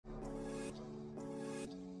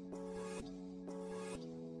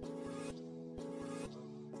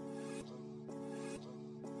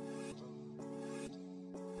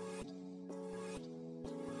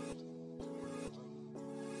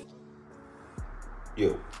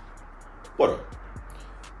Yo, what up?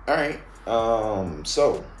 All right.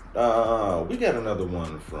 We got another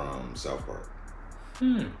one from South Park.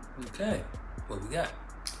 Okay. What we got?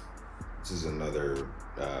 This is another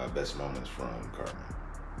best moments from Cartman.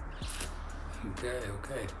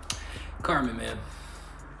 Okay. Cartman, man.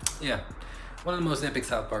 Yeah. One of the most epic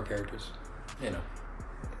South Park characters. You know.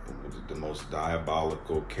 The most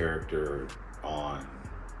diabolical character on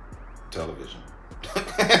television.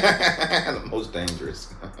 The most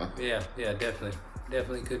dangerous. Yeah, definitely.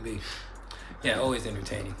 Definitely could be. Yeah, always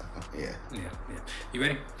entertaining. Yeah. You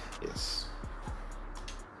ready? Yes.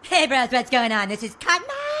 Hey bros, what's going on? This is Cartman.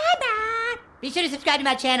 Be sure to subscribe to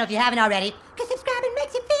my channel if you haven't already, because subscribing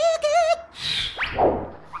makes you feel good.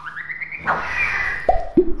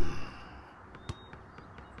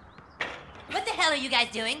 What the hell are you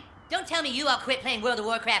guys doing? Don't tell me you all quit playing World of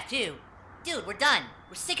Warcraft too. Dude, we're done.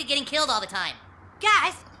 We're sick of getting killed all the time.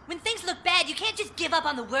 Guys, when things look bad, you can't just give up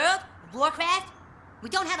on the world of Warcraft. We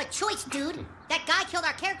don't have a choice, dude. That guy killed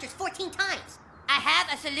our characters 14 times. I have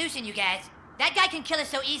a solution, you guys. That guy can kill us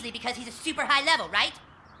so easily because he's a super high level, right?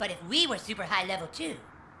 But if we were super high level too,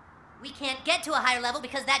 we can't get to a higher level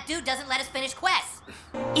because that dude doesn't let us finish quests.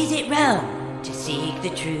 Is it wrong to seek the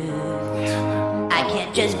truth? I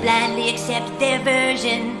can't just blindly accept their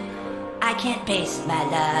version. I can't base my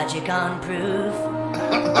logic on proof.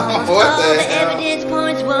 Almost all the evidence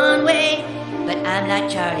points one way, but I'm like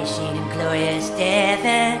Charlie Sheen and Gloria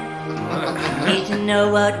Stefan. Need to know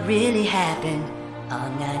what really happened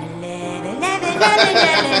on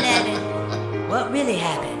 9/11. What really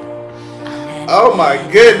happened on 9/11? Oh my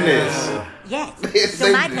goodness. Yes.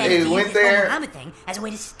 So my plan is to use this whole Muhammad thing as a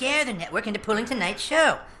way to scare the network into pulling tonight's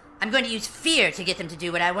show. I'm going to use fear to get them to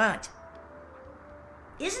do what I want.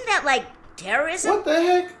 Isn't that like terrorism? What the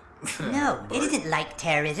heck? No, it isn't like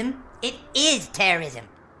terrorism. It is terrorism.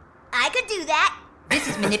 I could do that. This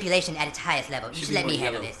is manipulation at its highest level. You should let me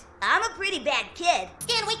handle this. I'm a pretty bad kid.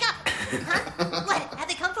 Dan, wake up! Huh? What? Have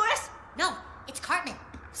they come for us? No, it's Cartman.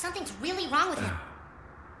 Something's really wrong with him.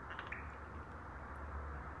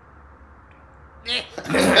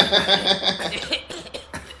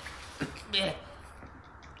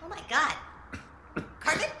 Oh my god.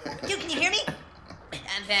 Cartman? Dude, can you hear me?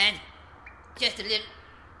 I'm fine. Just a little...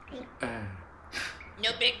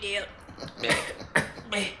 No big deal.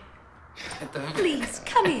 Please,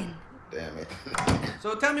 come in. Damn it.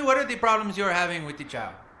 So tell me, what are the problems you're having with the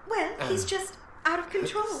child? Well, he's just out of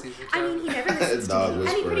control. I mean, he never listens to Dog me, and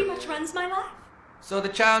he whisperer. pretty much runs my life. So the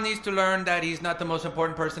child needs to learn that he's not the most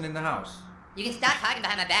important person in the house. You can stop talking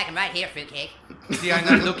behind my back. I'm right here, fruitcake. See, I'm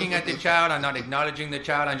not looking at the child, I'm not acknowledging the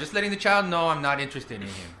child, I'm just letting the child know I'm not interested in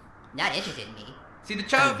him. Not interested in me. See, the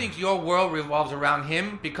child thinks your world revolves around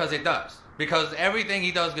him because it does. Because everything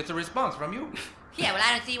he does gets a response from you. Yeah, well,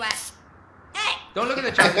 I don't see why... Hey! Don't look at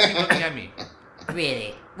the child, just keep looking at me.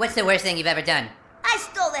 Really? What's the worst thing you've ever done? I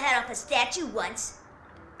stole the head off a statue once.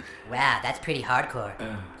 Wow, that's pretty hardcore.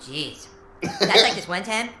 Jeez. That's like this one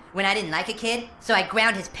time when I didn't like a kid, so I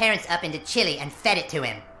ground his parents up into chili and fed it to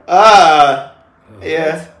him. Yeah.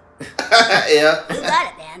 Yeah. You got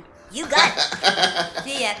it, man. You got it.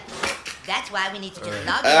 See ya. That's why we need to just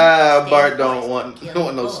log in. Bart don't want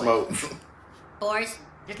no boars. smoke. Boars?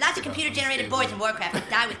 There's lots of computer-generated boars in Warcraft that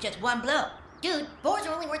die with just one blow. Dude, boars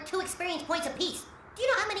are only worth 2 experience points apiece. Do you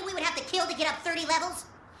know how many we would have to kill to get up 30 levels?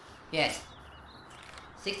 Yes.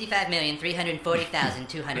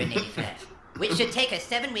 65,340,285. Which should take us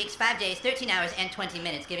 7 weeks, 5 days, 13 hours, and 20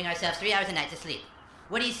 minutes, giving ourselves 3 hours a night to sleep.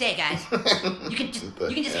 What do you say, guys? You can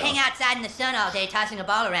just hang outside in the sun all day tossing a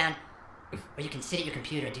ball around. Or you can sit at your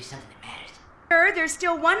computer and do something that matters. Sir, there's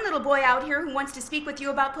still one little boy out here who wants to speak with you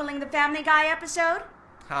about pulling the Family Guy episode.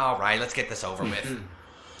 All right, let's get this over with.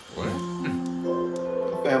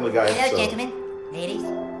 Family Guy. Hello, episode. gentlemen, ladies.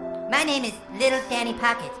 My name is Little Danny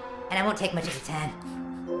Pocket, and I won't take much of your time.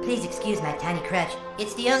 Please excuse my tiny crutch.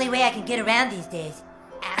 It's the only way I can get around these days.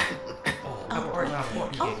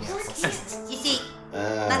 You see,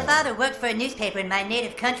 my father worked for a newspaper in my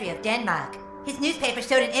native country of Denmark. His newspaper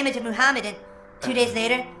showed an image of Muhammad, and 2 days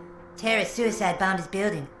later, terrorist suicide bombed his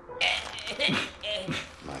building.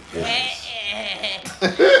 My goodness.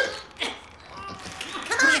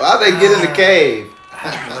 Why'd they get in the cave?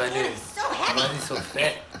 God, it's so heavy. Why is he so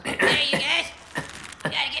fat? Hey, you guys. You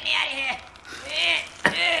gotta get me out of here.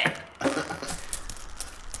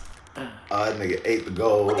 Oh, that nigga ate the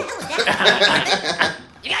gold. What the hell was that?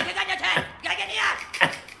 You got no time. You gotta get me out.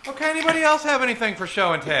 Okay, anybody else have anything for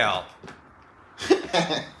show and tell?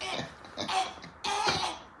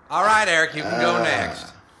 All right, Eric, you can go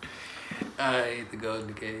next. I hate to go in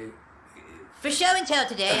the cave. For show and tell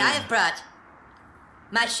today, I have brought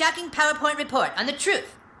my shocking PowerPoint report on the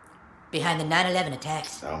truth behind the 9/11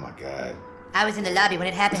 attacks. Oh my God. I was in the lobby when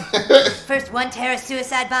it happened. First one terrorist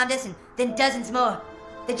suicide bombed us, and then dozens more.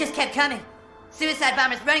 They just kept coming. Suicide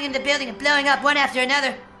bombers running into the building and blowing up one after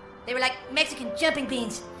another. They were like Mexican jumping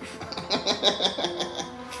beans.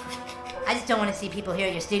 I just don't want to see people here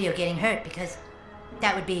at your studio getting hurt, because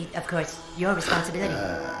that would be, of course, your responsibility.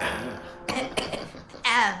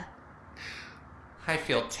 Ow. I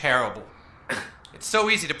feel terrible. It's so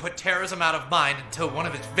easy to put terrorism out of mind until one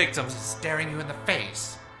of its victims is staring you in the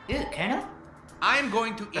face. Ooh, Colonel? I'm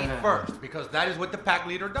going to eat first, because that is what the pack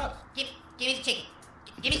leader does. Give me the chicken.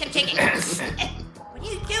 Give me some chicken. What are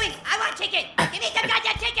you doing? I want chicken. Give me some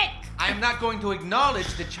goddamn chicken. I am not going to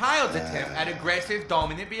acknowledge the child's attempt at aggressive,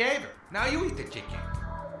 dominant behavior. Now you eat the chicken.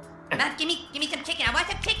 Mom, give me some chicken. I want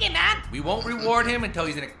some chicken, Mom. We won't reward him until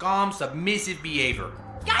he's in a calm, submissive behavior.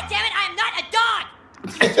 God damn it, I am not a dog.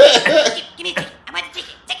 Give me chicken. I want the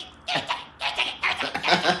chicken. Chicken. Give me chicken. Give me chicken.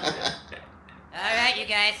 All right, you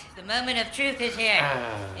guys. The moment of truth is here.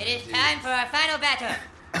 It is time for our final battle.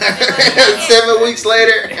 7 weeks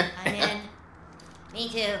later. I'm in. Me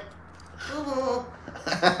too. Ooh.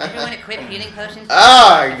 Everyone equip healing potions.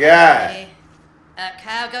 Oh my God. Okay.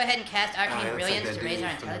 Kyle, go ahead and cast Arcane Brilliance to raise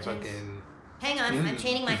our intelligence. Hang on, I'm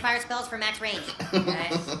chaining my fire spells for max range.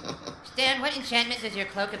 Nice. Stan, what enchantment does your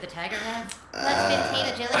Cloak of the Tiger have? Let's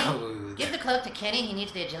maintain agility. Give the cloak to Kenny, he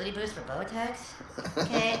needs the agility boost for bow attacks.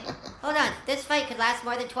 Okay. Hold on. This fight could last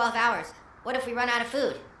more than 12 hours. What if we run out of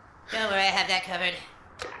food? Don't worry, I have that covered.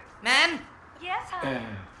 Ma'am? Yes, hon.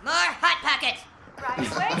 More Hot Pockets! Right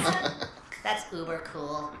away, hon. That's uber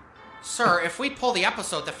cool. Sir, if we pull the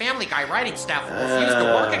episode, the Family Guy writing staff will refuse to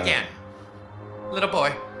work again. Little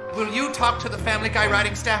boy, will you talk to the Family Guy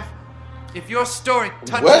writing staff? If your story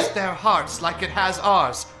touches What? their hearts like it has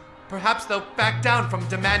ours, perhaps they'll back down from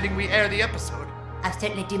demanding we air the episode. I'll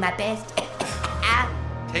certainly do my best.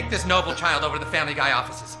 Take this noble child over to the Family Guy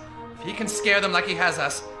offices. If he can scare them like he has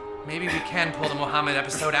us, maybe we can pull the Muhammad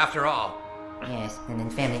episode after all. Yes, and then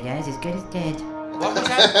Family Guy is as good as dead. What was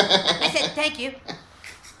that? I said thank you.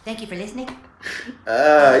 Thank you for listening.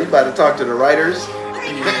 You about to talk to the writers?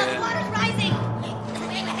 Hurry, Kyle, the water's rising!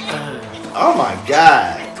 Oh my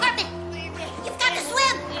God. Cartman, you've got to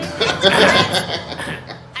swim.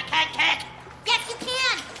 I can't kick! Yes, you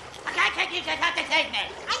can. I can't kick, you just have to save me!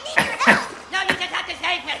 I need your help. No, you just have to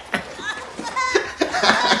save me!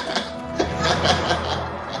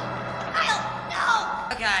 Kyle, no.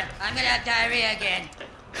 Oh God, I'm gonna have diarrhea again.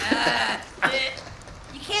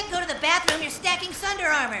 You can't go to the bathroom. You're stacking Sunder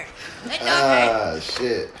Armor. It's okay. Ah,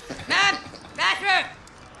 shit. Ma'am! Bathroom!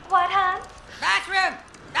 What, hon? Bathroom!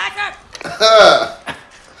 Bathroom!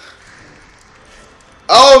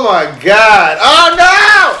 Oh my God. Oh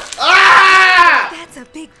no. Ah! That's a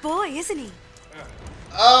big boy, isn't he?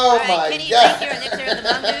 Oh All right, my Kenny, God. take your elixir of the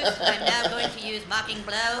mongoose. I'm now going to use Mocking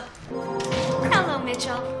Blow. Hello,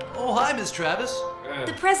 Mitchell. Oh, hi, Miss Travis.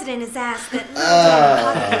 The president has asked that Little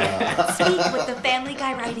Johnny speak with the Family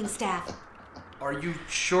Guy writing staff. Are you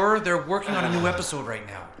sure they're working on a new episode right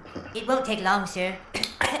now? It won't take long, sir.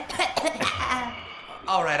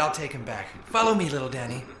 All right, I'll take him back. Follow me, little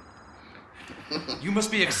Danny. You must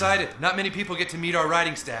be excited. Not many people get to meet our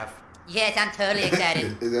writing staff. Yes, I'm totally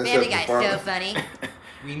excited. Is that Family Seth Guy's so Department? funny.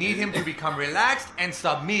 We need him to become relaxed and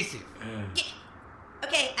submissive.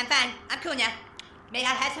 Okay, I'm fine. I'm cool now. May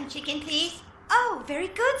I have some chicken, please? Oh, very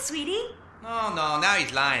good, sweetie. No, now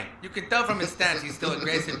he's lying. You can tell from his stance he's still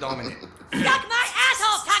aggressive, dominant. Suck my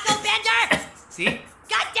asshole, Taco Bender! See?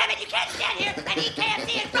 God damn it, you can't stand here! I need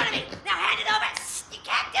KFC in front of me! Now hand it over! You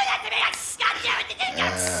can't do that to me! God damn it!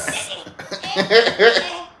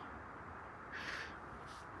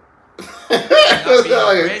 Looks Being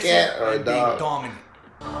like a aggressive cat or a and being dog. dominant.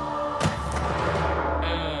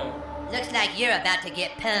 Looks like you're about to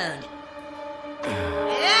get pwned.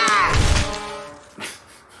 Ah!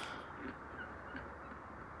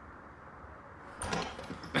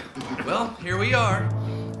 Well, here we are.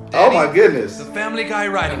 Oh my goodness. The Family Guy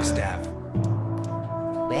writing staff.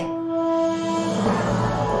 What?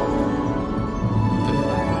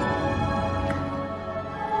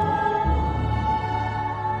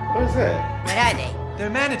 What is that? What are they? They're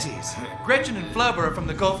manatees. Gretchen and Flubber are from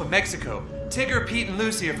the Gulf of Mexico. Tigger, Pete, and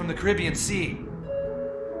Lucy are from the Caribbean Sea.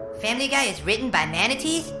 Family Guy is written by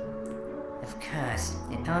manatees? Of course.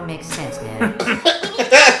 It all makes sense now.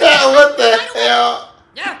 What the hell?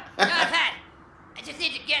 No, I'm fine. I just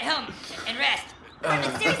need to get home and rest. But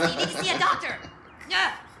seriously, you need to see a doctor.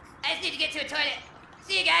 No, I just need to get to a toilet.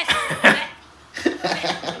 See you guys.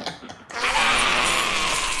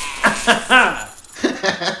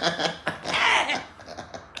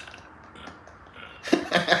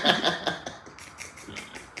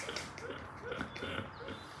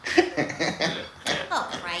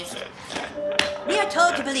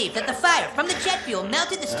 believed that the fire from the jet fuel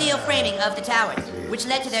melted the steel framing of the towers, which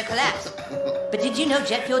led to their collapse. But did you know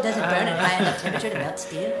jet fuel doesn't burn at high enough temperature to melt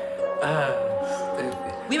steel?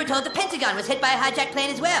 We were told the Pentagon was hit by a hijacked plane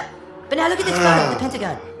as well. But now look at this photo of the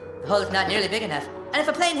Pentagon. The hole is not nearly big enough. And if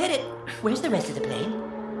a plane hit it, where's the rest of the plane?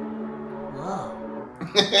 Whoa.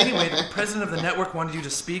 Anyway, the president of the network wanted you to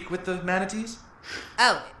speak with the manatees?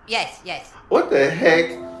 Oh, yes. What the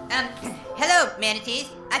heck? Hello, manatees.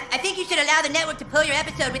 I think you should allow the network to pull your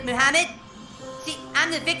episode with Muhammad. See,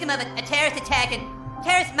 I'm the victim of a terrorist attack, and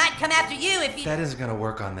terrorists might come after you if you... That isn't gonna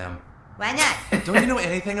work on them. Why not? Don't you know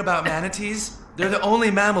anything about manatees? They're the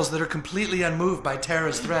only mammals that are completely unmoved by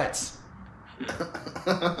terrorist threats.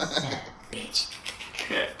 Bitch.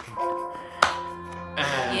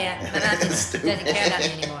 Yeah, my mom just doesn't care about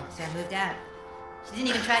me anymore, so I moved out. She didn't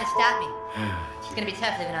even try to stop me. It's gonna be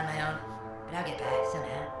tough living on my own, but I'll get by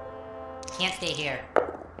somehow. Can't stay here.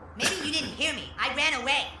 Maybe you didn't hear me. I ran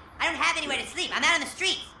away. I don't have anywhere to sleep. I'm out on the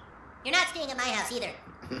streets. You're not staying at my house either.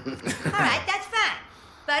 All right, that's fine.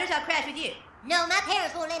 Butters, I'll crash with you. No, my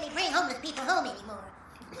parents won't let me bring homeless people home anymore.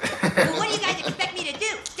 Well, what do you guys expect me to do?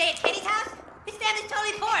 Stay at Kenny's house? His family's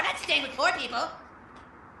totally poor. I'm not staying with poor people.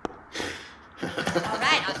 All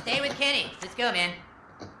right, I'll stay with Kenny. Let's go, man.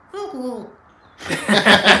 Ooh.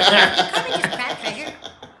 Cartman just crab treasure.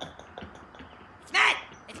 It's mine!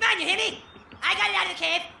 It's mine, you hear me? I got it out of the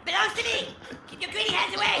cave. Belongs to me. Keep your greedy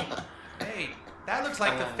hands away. Hey, that looks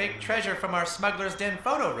like the fake treasure from our smuggler's den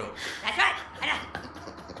photo room. That's right. I know.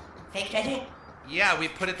 Fake treasure? Yeah, we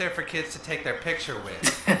put it there for kids to take their picture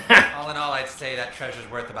with. All in all, I'd say that treasure's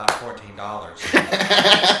worth about $14. No!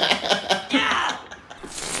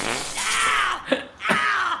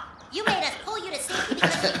 Ow! You made us pull you to safety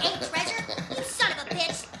because we ate treasure? You son of a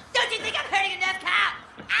bitch! Don't you think I'm hurting enough, Kyle?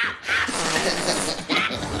 Ow!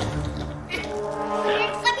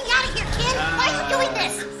 Let me out of here, kid! Why are you doing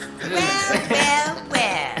this?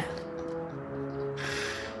 Well.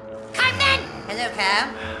 Cartman! Hello, Kyle.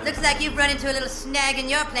 Looks like you've run into a little snag in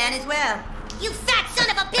your plan as well. You fat son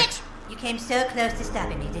of a bitch! You came so close to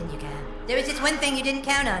stopping me, didn't you, Kyle? There was just one thing you didn't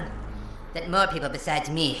count on. That more people besides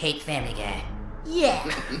me hate Family Guy. Yeah.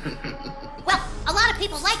 Well, a lot of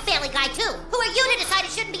people like Family Guy too. Who are you to decide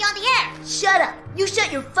it shouldn't be on the air? Shut up. You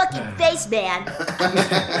shut your fucking face, man.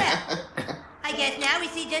 Well, I guess now we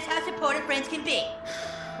see just how supportive friends can be.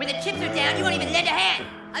 When the chips are down, you won't even lend a hand.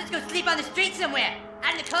 I'll just go sleep on the street somewhere,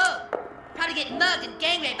 out in the cold. Probably get mugged and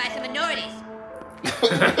gang raped by some minorities.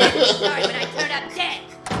 Sorry when I turn up dead.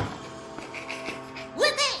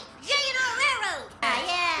 Whoopee! General Railroad!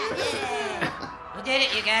 Yeah. We did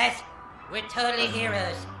it, you guys. We're totally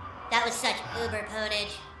heroes. That was such uber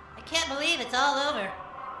ponage. I can't believe it's all over.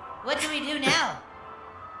 What do we do now?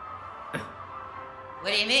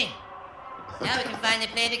 What do you mean? Now we can finally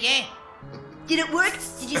play the game. Did it work?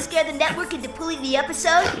 Did you scare the network into pulling the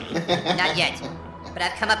episode? Not yet, but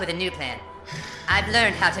I've come up with a new plan. I've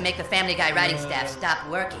learned how to make the Family Guy writing staff stop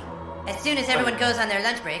working. As soon as everyone goes on their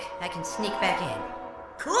lunch break, I can sneak back in.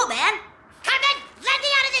 Cool, man. Cartman, let me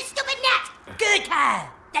out of this stupid net! Good, Kyle.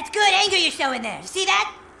 That's good anger you're showing there. You see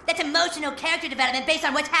that? That's emotional character development based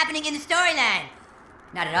on what's happening in the storyline.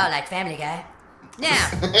 Not at all like Family Guy. Now,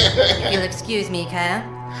 if you'll excuse me, Kyle,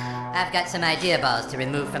 I've got some idea balls to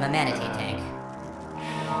remove from a manatee tank.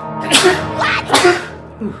 What?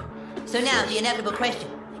 So now, the inevitable question.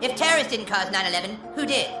 If terrorists didn't cause 9/11, who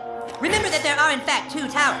did? Remember that there are in fact two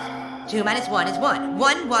towers. 2 minus 1 is 1.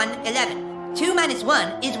 1, 1, 11. 2 minus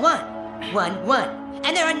 1 is 1. 1, 1.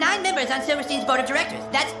 And there are 9 members on Silverstein's board of directors.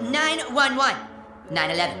 That's 9, 1, 1.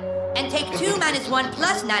 9/11. And take 2 minus 1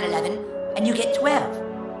 plus 9/11, and you get 12.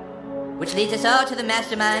 Which leads us all to the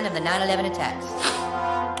mastermind of the 9/11 attacks.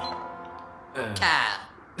 Kyle.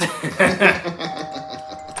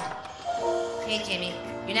 Hey, Jimmy.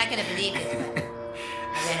 You're not gonna believe this, but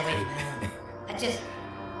I ran away from home.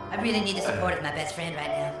 I really need the support of my best friend right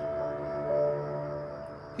now.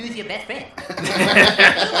 Who's your best friend?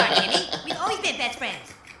 You are, Jimmy. We've always been best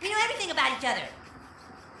friends. We know everything about each other.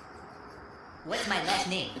 What's my last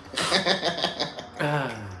name?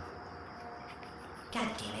 God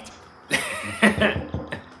damn it.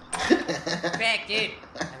 Craig, dude.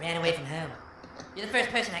 I ran away from home. You're the first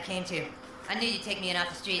person I came to. I knew you'd take me in off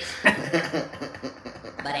the streets.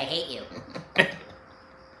 But I hate you.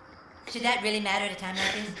 Should that really matter at a time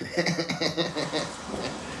like this?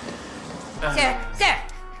 Sir,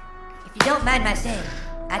 if you don't mind my saying,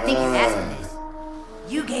 I think you're asking this.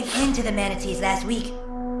 You gave in to the manatees last week.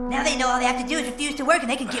 Now they know all they have to do is refuse to work and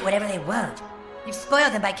they can get whatever they want. You've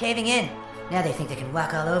spoiled them by caving in. Now they think they can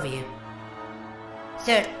walk all over you.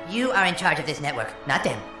 Sir, you are in charge of this network, not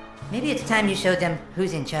them. Maybe it's time you showed them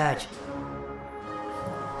who's in charge.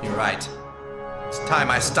 You're right. It's time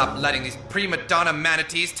I stopped letting these prima donna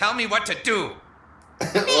manatees tell me what to do.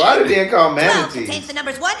 Why did they call 12 manatees? contains the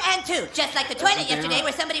numbers 1 and 2, just like the toilet yesterday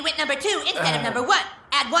where somebody went number 2 instead of number 1.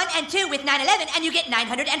 Add 1 and 2 with 911 and you get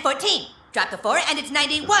 914. Drop the 4 and it's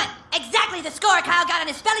 91. Exactly the score Kyle got on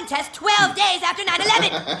his spelling test 12 days after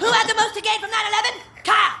 9/11. Who had the most to gain from 9/11?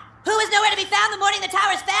 Kyle. Who was nowhere to be found the morning the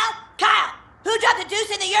towers fell? Kyle. Who dropped the deuce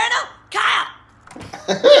in the urinal? Kyle.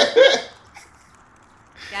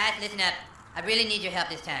 Guys, listen up. I really need your help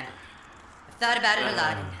this time. I've thought about it a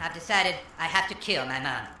lot and I've decided I have to kill my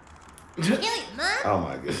mom. Kill your mom? Oh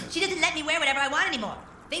my goodness. She doesn't let me wear whatever I want anymore.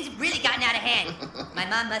 Things have really gotten out of hand. My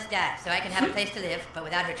mom must die so I can have a place to live, but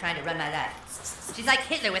without her trying to run my life. She's like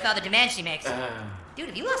Hitler with all the demands she makes. Dude,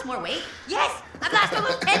 have you lost more weight? Yes! I've lost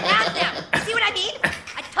almost 10 pounds now! You see what I mean?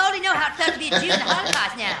 I totally know how it felt to be a Jew in the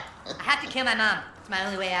Holocaust now. I have to kill my mom. It's my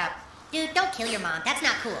only way out. Dude, don't kill your mom. That's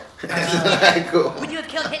not cool. That's not cool. Would you have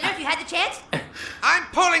killed Hitler if you had the chance? I'm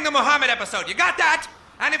pulling the Muhammad episode, you got that?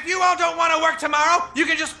 And if you all don't want to work tomorrow, you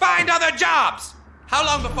can just find other jobs. How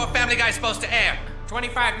long before Family Guy's supposed to air?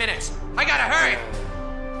 25 minutes. I gotta hurry.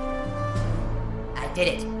 I did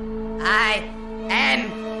it. I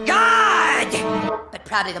am God! But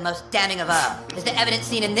probably the most damning of all is the evidence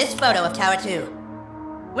seen in this photo of Tower 2.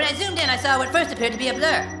 When I zoomed in, I saw what first appeared to be a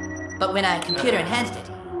blur. But when I computer enhanced it,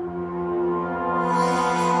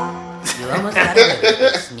 you almost got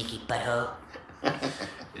it, sneaky butthole.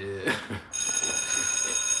 Yeah.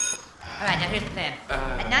 All right, now here's the plan.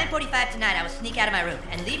 At 9:45 tonight, I will sneak out of my room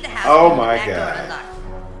and leave the house Oh with the my back door God.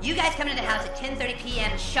 unlocked. You guys come into the house at 10:30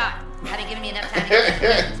 p.m. sharp, having given me enough time to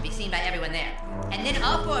get to be seen by everyone there. And then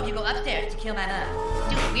all 4 of you go upstairs to kill my mom.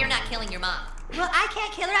 Dude, we're not killing your mom. Well, I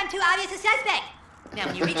can't kill her. I'm too obvious a suspect. Now,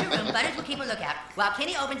 when you reach your room, Butters will keep a lookout. While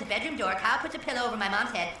Kenny opens the bedroom door, Kyle puts a pillow over my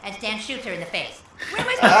mom's head, and Stan shoots her in the face. Where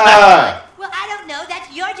was Well, I don't know. That's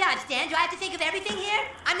your job, Stan. Do I have to think of everything here?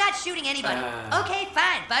 I'm not shooting anybody. Okay,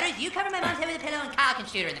 fine. Butters, you cover my mom's head with a pillow, and Kyle can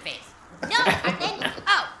shoot her in the face. No, Cartman.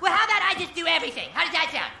 Oh, well, how about I just do everything? How does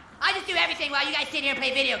that sound? I just do everything while you guys sit here and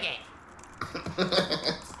play video games.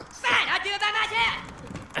 Fine, I'll do it by myself.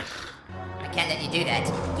 I can't let you do that.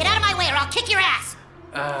 Get out of my way or I'll kick your ass.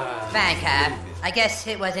 Fine, Kyle. I guess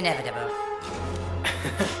it was inevitable.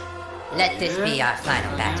 Let this be our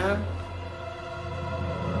final battle.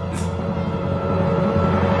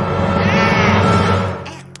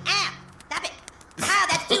 Ow! Stop it! Kyle,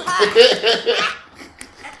 that's too hard!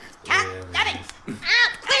 Kyle, stop it! Ow!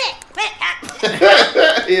 Quit it! Quit it, Kyle!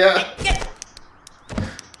 Yeah.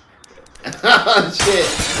 Oh shit.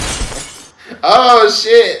 Oh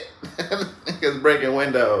shit. Niggas breaking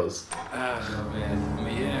windows. Oh man. I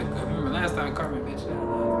mean, yeah. I remember last time Cartman bitch.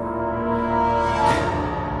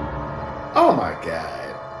 Oh my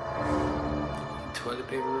god. Toilet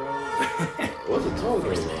paper roll. What's a toilet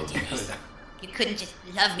roll? You couldn't just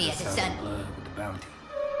love me as a son. Blood with the bounty.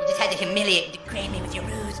 You just had to humiliate and degrade me with your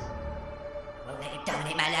ruse. I won't let you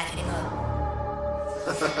dominate my life anymore.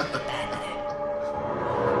 Goodbye, mother.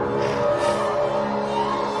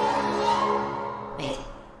 Wait.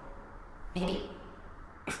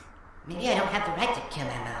 Maybe I don't have the right to kill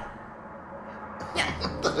my mom. No,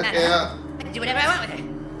 not Yeah. I can do whatever I want with her.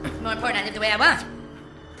 It's more important I live the way I want.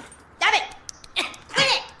 Stop it! Quit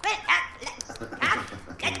it! Quit it!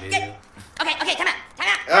 Okay, time out.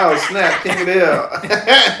 Oh snap, King of the Hill.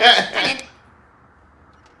 Come in.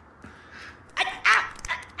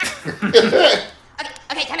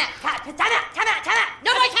 Okay, time out.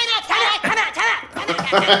 No more time out.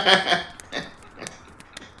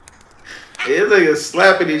 These niggas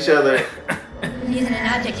slapping each other. She isn't an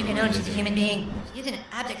object you can own, she's a human being. She isn't an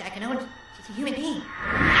object I can own, she's a human being.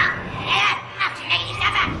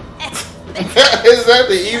 Is that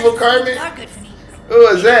the evil Cartman? Are good for me. Who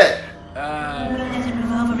is that? The world doesn't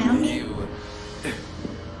revolve around me. You.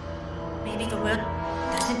 Maybe the world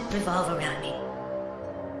doesn't revolve around me.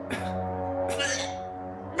 The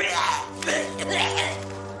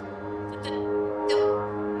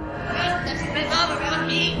world doesn't revolve around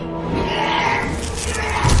me.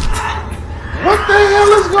 What the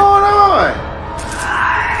hell is going on?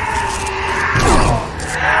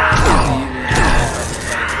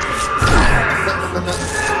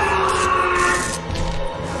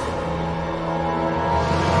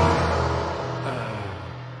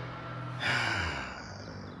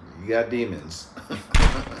 You got demons.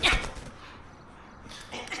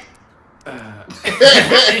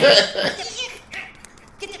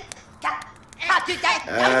 Dude, that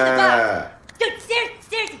was in the bow. Dude,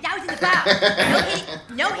 seriously, that was in the bow.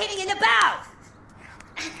 No hitting in the bow.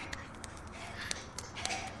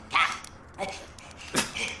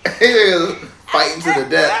 He was fighting to the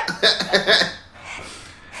death.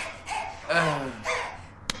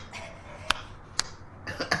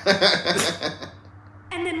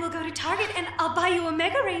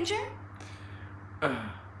 Mega Ranger.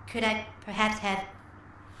 Could I perhaps have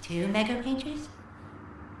 2 Mega Rangers?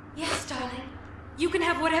 Yes, darling. You can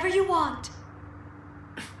have whatever you want.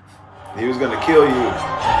 He was gonna kill you.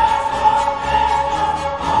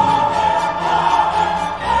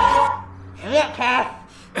 Look, huh?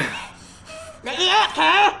 Look,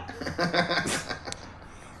 huh?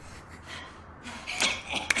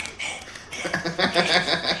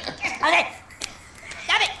 Okay.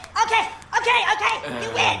 Stop it. Okay.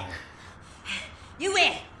 You win. You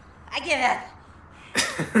win. I give up.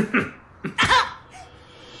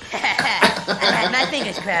 I had my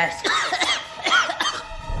fingers crossed.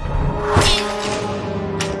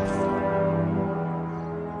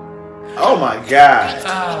 Oh my God.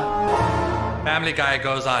 Family Guy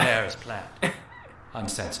goes on air as planned.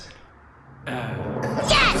 Uncensored.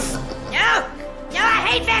 Yes! No! No, I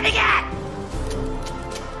hate Family Guy!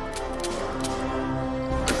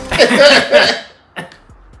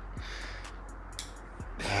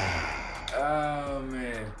 Oh,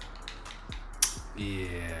 man.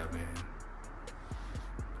 Yeah, man.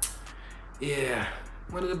 Yeah.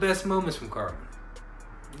 One of the best moments from Cartman.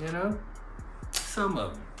 You know? Some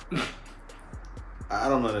of them. I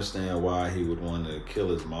don't understand why he would want to kill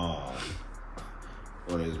his mom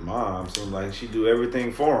when his mom seemed like she do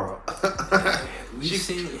everything for him.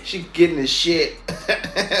 she getting his shit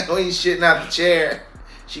when he's shitting out the chair.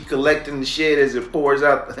 She collecting the shit as it pours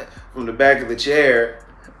out from the back of the chair.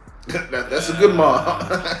 That's a good mom.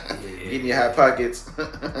 Yeah. Getting your hot pockets.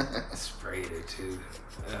 Sprayed it too.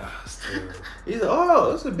 It's terrible. He's like,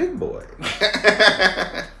 oh, that's a big boy.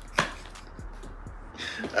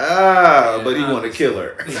 But he wanted to kill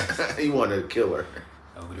her. He wanted to kill her.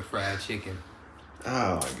 Over the fried chicken.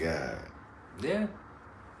 Oh my God. Yeah.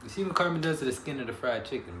 You see what Cartman does to the skin of the fried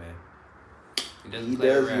chicken, man. He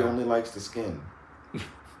does. He only likes the skin.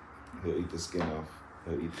 He'll eat the skin off.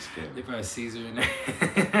 He'll eat the skin. They probably Caesar in there.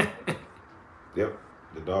 Yep.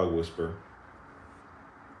 The dog whisperer.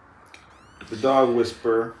 The dog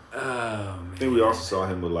whisperer. Oh, man. I think we also saw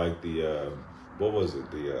him with like the, what was it?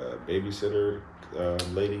 The babysitter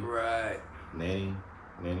lady? Right. Nanny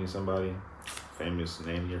somebody. Famous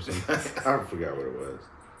nanny or something. I forgot what it was.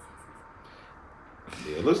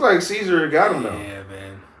 Yeah, it looks like Caesar got him though. Yeah,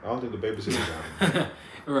 man. I don't think the babysitter got him.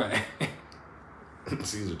 Right.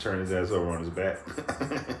 Caesar turned his ass over on his back.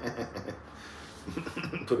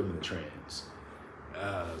 Put him in the trance.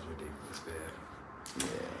 That was ridiculous, man.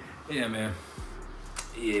 Yeah. Yeah, man.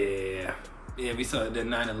 Yeah. Yeah, we saw the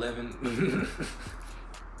 9/11.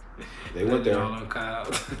 They went there. All on Kyle.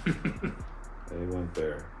 They went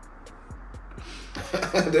there.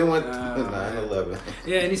 They went to 9/11.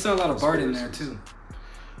 Yeah, and he saw a lot of Bart in there too.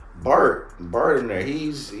 Bart in there.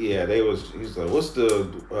 He's like, what's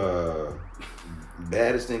the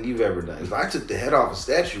baddest thing you've ever done? He's like, I took the head off a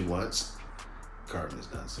statue once. Cartman's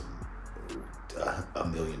done some a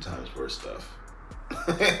million times worse stuff.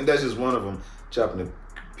 That's just one of them. Chopping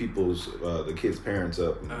the kids' parents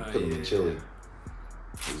up and putting them in chili.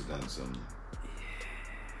 He's done some.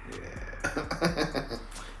 Yeah.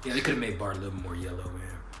 Yeah, they could have made Bart a little more yellow,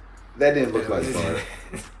 man. That didn't look like Bart.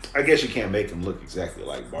 I guess you can't make him look exactly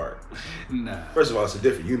like Bart. Nah. First of all, it's a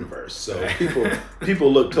different universe, so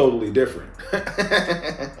people look totally different.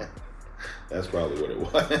 That's probably what it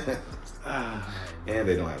was. And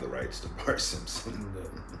they don't have the rights to Bart Simpson.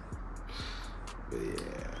 But yeah.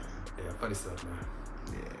 Yeah, funny stuff, man.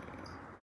 Yeah.